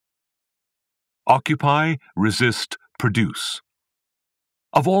Occupy, resist, produce.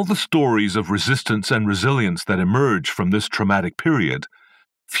 Of all the stories of resistance and resilience that emerge from this traumatic period,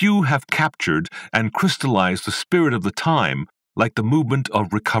 few have captured and crystallized the spirit of the time like the movement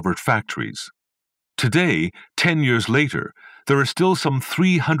of recovered factories. Today, 10 years later, there are still some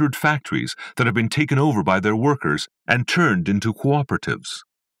 300 factories that have been taken over by their workers and turned into cooperatives.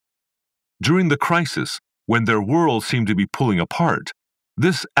 During the crisis, when their world seemed to be pulling apart,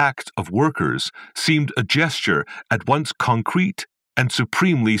 this act of workers seemed a gesture at once concrete and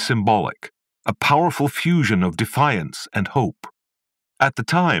supremely symbolic, a powerful fusion of defiance and hope. At the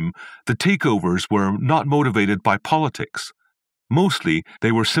time, the takeovers were not motivated by politics. Mostly,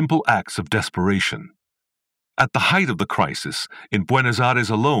 they were simple acts of desperation. At the height of the crisis, in Buenos Aires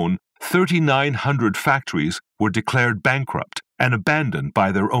alone, 3,900 factories were declared bankrupt and abandoned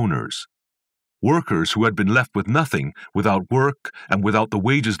by their owners. Workers who had been left with nothing, without work and without the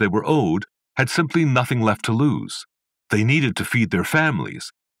wages they were owed, had simply nothing left to lose. They needed to feed their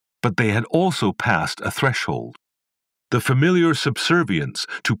families, but they had also passed a threshold. The familiar subservience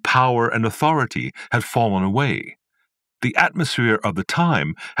to power and authority had fallen away. The atmosphere of the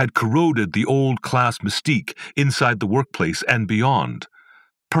time had corroded the old class mystique inside the workplace and beyond.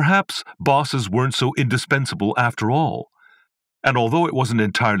 Perhaps bosses weren't so indispensable after all. And although it wasn't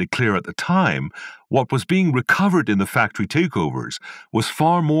entirely clear at the time, what was being recovered in the factory takeovers was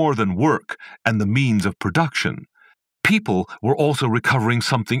far more than work and the means of production. People were also recovering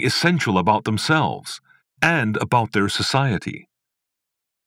something essential about themselves and about their society.